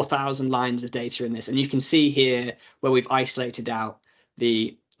like 4,000 lines of data in this. And you can see here where we've isolated out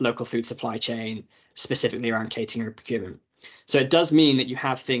the local food supply chain, specifically around catering and procurement. So it does mean that you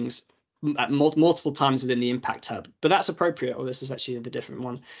have things at multiple times within the Impact Hub, but that's appropriate. Or this is actually the different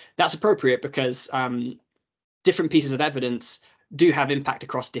one. That's appropriate because different pieces of evidence do have impact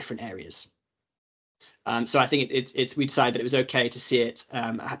across different areas. So I think we decided that it was okay to see it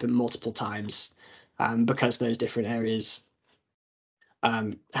happen multiple times because those different areas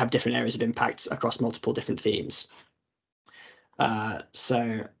have different areas of impact across multiple different themes.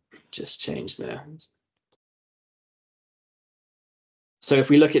 So just change there. So if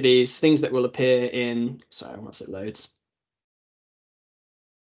we look at these things that will appear in, sorry, once it loads.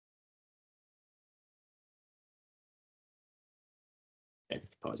 Okay,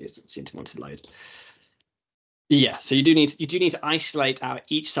 apologies, it seemed to want to load. Yeah, so you do need to isolate out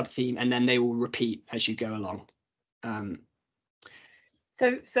each sub theme, and then they will repeat as you go along.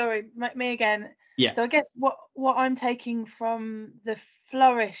 So sorry, me again. Yeah. So I guess what I'm taking from the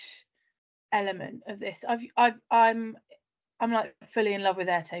flourish element of this, I'm like fully in love with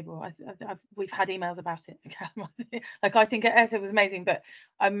Airtable. We've had emails about it. Like I think Airtable was amazing, but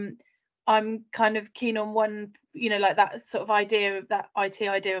I'm kind of keen on one, like that sort of idea of that IT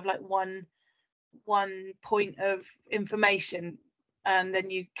idea of like one point of information, and then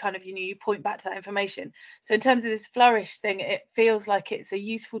you kind of you point back to that information. So in terms of this flourish thing, it feels like it's a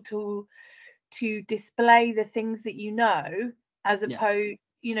useful tool to display the things that as opposed,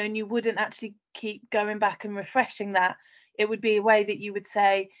 and you wouldn't actually keep going back and refreshing that. It would be a way that you would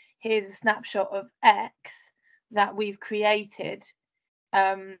say, here's a snapshot of X that we've created,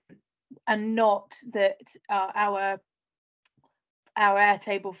 and not that our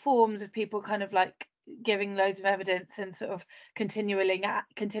Airtable forms of people kind of like giving loads of evidence and sort of continually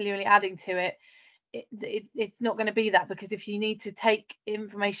adding to it. It's not going to be that, because if you need to take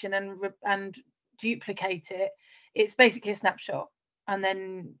information and duplicate it, it's basically a snapshot, and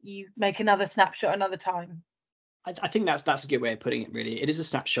then you make another snapshot another time. I think that's a good way of putting it, really. It is a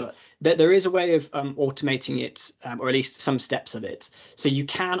snapshot. There is a way of automating it, or at least some steps of it. So you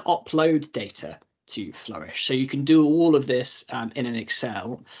can upload data to Flourish. So you can do all of this in an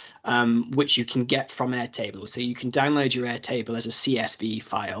Excel, which you can get from Airtable. So you can download your Airtable as a CSV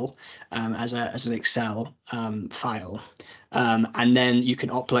file, as an Excel file, and then you can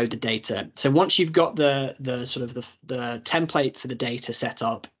upload the data. So once you've got the sort of the template for the data set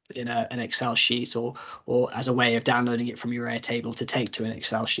up in an Excel sheet, or as a way of downloading it from your Airtable to take to an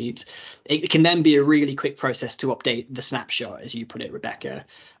Excel sheet, it can then be a really quick process to update the snapshot, as you put it, Rebecca.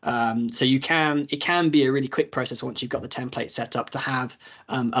 So it can be a really quick process once you've got the template set up to have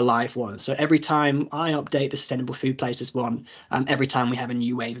a live one. So every time I update the Sustainable Food Places one, every time we have a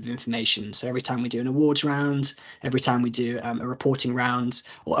new wave of information. So every time we do an awards round, every time we do a reporting round,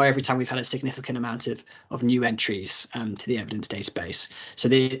 or every time we've had a significant amount of new entries to the evidence database. So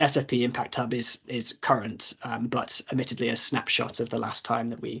the SFP Impact Hub is current, but admittedly a snapshot of the last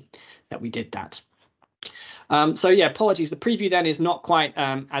time that we did that. So yeah, apologies. The preview then is not quite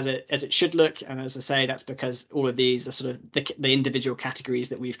as it should look, and as I say, that's because all of these are sort of the individual categories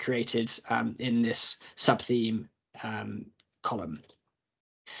that we've created in this sub-theme column.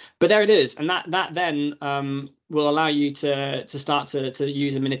 But there it is, and that then will allow you to start to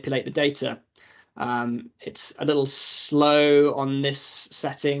use and manipulate the data. It's a little slow on this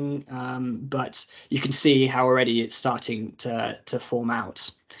setting, but you can see how already it's starting to form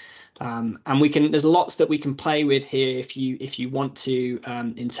out. And there's lots that we can play with here if you want to,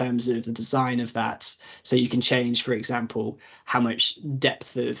 in terms of the design of that. So you can change, for example, how much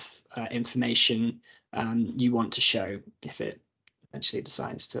depth of information you want to show if it eventually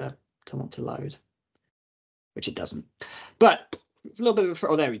decides to want to load, which it doesn't. But a little bit of,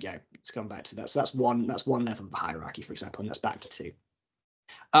 oh, there we go. It's gone back to that. So that's one level of the hierarchy, for example, and that's back to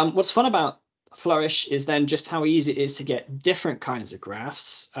 2. What's fun about Flourish is then just how easy it is to get different kinds of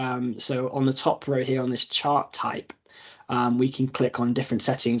graphs. So on the top row here on this chart type, we can click on different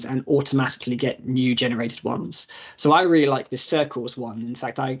settings and automatically get new generated ones. So I really like this circles one. In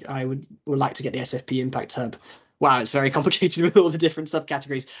fact, I would like to get the SFP Impact Hub. Wow, it's very complicated with all the different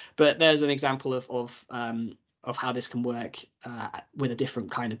subcategories, but there's an example of how this can work with a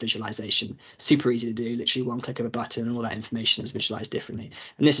different kind of visualization. Super easy to do, literally one click of a button and all that information is visualized differently.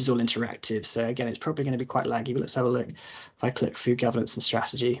 And this is all interactive. So again, it's probably going to be quite laggy, but let's have a look. If I click through governance and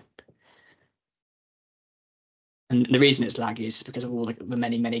strategy. And the reason it's laggy is because of all the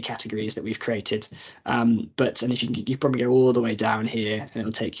many categories that we've created. And if you probably go all the way down here and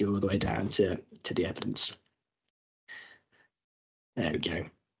it'll take you all the way down to the evidence. There we go.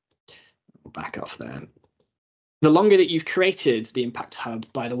 We'll back off there. The longer that you've created the Impact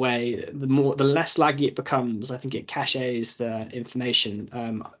Hub, by the way, the less laggy it becomes. I think it caches the information.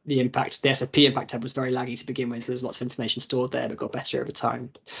 The SFP Impact Hub was very laggy to begin with. There's lots of information stored there that got better over time.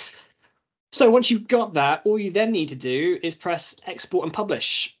 So once you've got that, all you then need to do is press Export and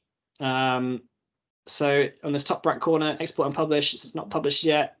Publish. So on this top right corner, Export and Publish. It's not published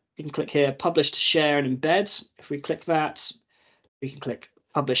yet. You can click here, Publish to Share and Embed. If we click that, we can click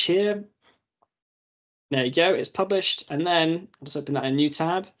Publish here. There you go, it's published. And then I'll just open that in a new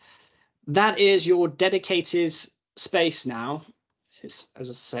tab. That is your dedicated space now. It's, as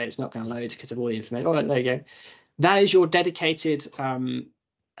I say, it's not going to load because of all the information. Oh, there you go. That is your dedicated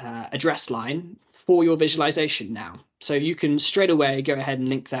address line for your visualization now. So you can straight away go ahead and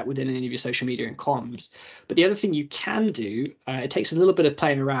link that within any of your social media and comms. But the other thing you can do, it takes a little bit of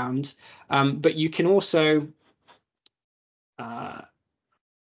playing around, but you can also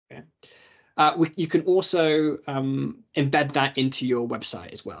you can also embed that into your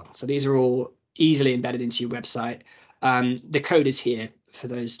website as well. So these are all easily embedded into your website. The code is here for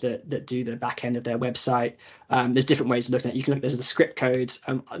those that do the back end of their website. There's different ways of looking at it. You can look, there's the script codes.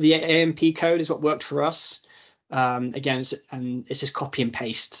 The AMP code is what worked for us. Again, it's just copy and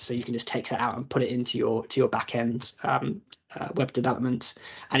paste. So you can just take that out and put it into your back end web development,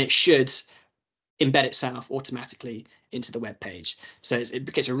 and it should embed itself automatically into the web page. So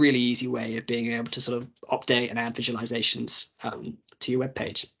it's a really easy way of being able to sort of update and add visualizations to your web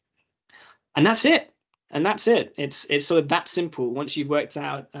page. And that's it. It's sort of that simple. Once you've worked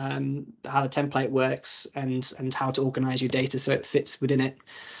out how the template works and how to organize your data so it fits within it.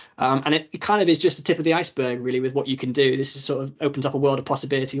 And it kind of is just the tip of the iceberg, really, with what you can do. This is sort of opens up a world of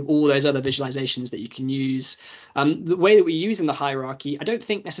possibility of all those other visualizations that you can use. The way that we use in the hierarchy, I don't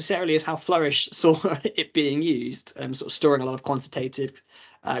think necessarily is how Flourish saw it being used, sort of storing a lot of quantitative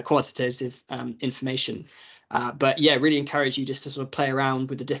information. But yeah, really encourage you just to sort of play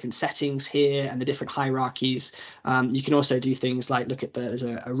around with the different settings here and the different hierarchies. You can also do things like look at there's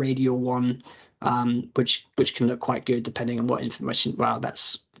a radial one, which can look quite good depending on what information. Well,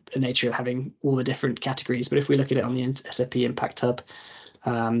 that's the nature of having all the different categories. But if we look at it on the SFP Impact Hub,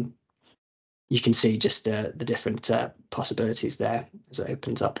 you can see just the different possibilities there as it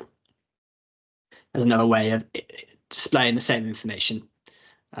opens up. There's another way of displaying the same information,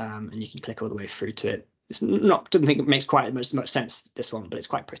 and you can click all the way through to it. It's not, doesn't think it makes quite as much sense, this one, but it's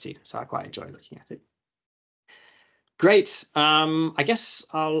quite pretty, so I quite enjoy looking at it. Great. I guess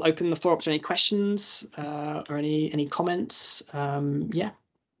I'll open the floor up to any questions or any comments. Yeah.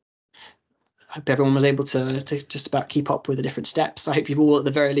 I hope everyone was able to just about keep up with the different steps. I hope you've all, at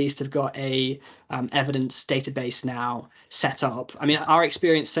the very least, have got a evidence database now set up. I mean, our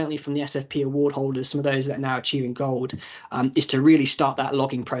experience, certainly from the SFP award holders, some of those that are now achieving gold, is to really start that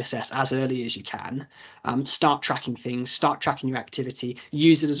logging process as early as you can. Start tracking things, start tracking your activity,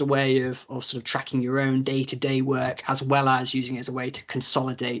 use it as a way of sort of tracking your own day-to-day work, as well as using it as a way to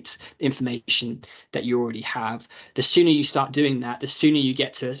consolidate information that you already have. The sooner you start doing that, the sooner you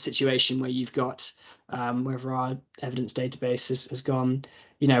get to a situation where you've got, wherever our evidence database has gone,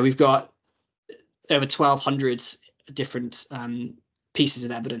 you know, we've got over 1,200 different pieces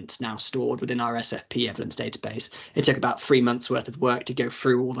of evidence now stored within our SFP evidence database. It took about 3 months worth of work to go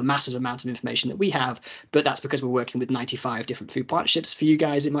through all the massive amount of information that we have, but that's because we're working with 95 different food partnerships. For you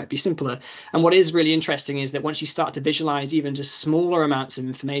guys, it might be simpler. And what is really interesting is that once you start to visualize even just smaller amounts of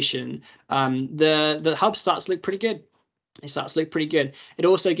information, the hub starts to look pretty good. It starts to look pretty good. It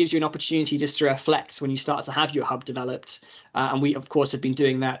also gives you an opportunity just to reflect when you start to have your hub developed. And we, of course, have been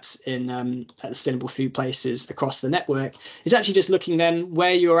doing that in at sustainable food places across the network. It's actually just looking then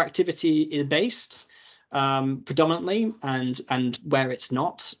where your activity is based predominantly and where it's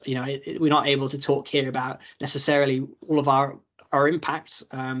not. You know, we're not able to talk here about necessarily all of our impacts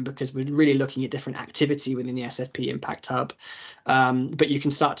because we're really looking at different activity within the SFP Impact Hub. But you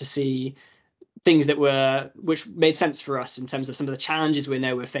can start to see things which made sense for us in terms of some of the challenges we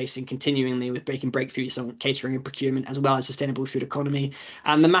know we're facing continually with breaking breakthroughs on catering and procurement, as well as sustainable food economy,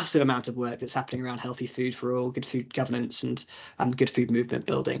 and the massive amount of work that's happening around healthy food for all, good food governance, and good food movement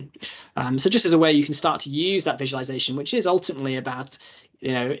building. So just as a way you can start to use that visualization, which is ultimately about,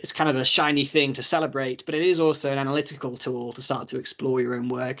 you know, it's kind of a shiny thing to celebrate, but it is also an analytical tool to start to explore your own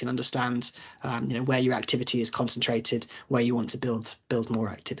work and understand, you know, where your activity is concentrated, where you want to build more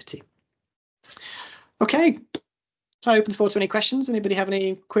activity. Okay, so I open the floor to any questions. Anybody have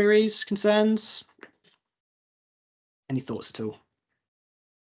any queries, concerns? Any thoughts at all?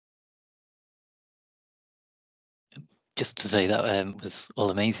 Just to say that was all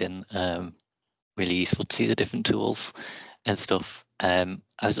amazing. Really useful to see the different tools and stuff. I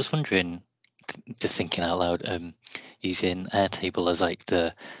was just wondering, just thinking out loud, using Airtable as like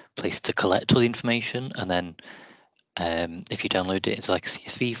the place to collect all the information, and then if you download it into like a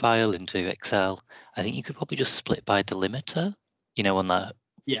CSV file into Excel, I think you could probably just split by delimiter, you know, on that,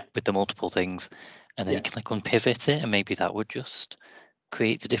 with the multiple things, and then you can like unpivot it, and maybe that would just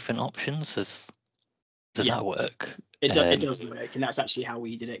create the different options. Does that work? It does work, and that's actually how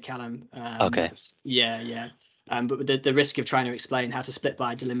we did it, Callum. Okay. Yeah. But the risk of trying to explain how to split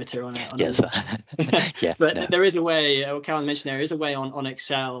by delimiter on yeah. But there is a way. Callum mentioned there is a way on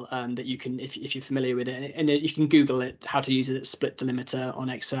Excel that you can, if you're familiar with it, and you can Google it, how to use it, split delimiter on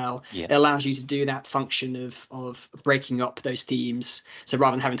Excel. Yeah. It allows you to do that function of breaking up those themes. So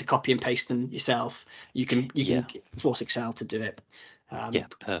rather than having to copy and paste them yourself, you can force Excel to do it. Yeah,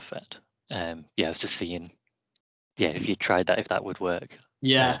 perfect. I was just seeing. Yeah, if you tried that, if that would work.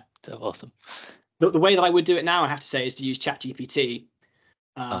 Yeah. Awesome. The way that I would do it now, I have to say, is to use ChatGPT.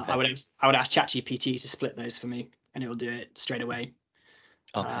 Okay. I would ask ChatGPT to split those for me, and it will do it straight away.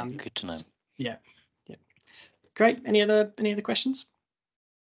 Okay, good to know. Yeah. Great. Any other questions?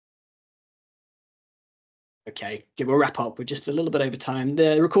 Okay, good. We'll wrap up. We're just a little bit over time.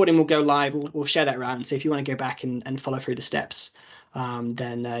 The recording will go live. We'll share that around. So if you want to go back and follow through the steps,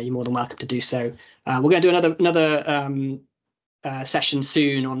 then you're more than welcome to do so. We're going to do another session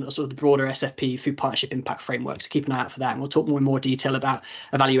soon on sort of the broader SFP food partnership impact framework. So keep an eye out for that, and we'll talk more in more detail about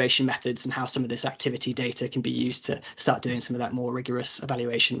evaluation methods and how some of this activity data can be used to start doing some of that more rigorous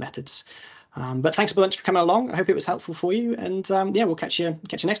evaluation methods. But thanks a bunch for coming along. I hope it was helpful for you, and we'll catch you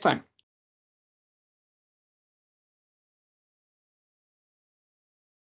next time.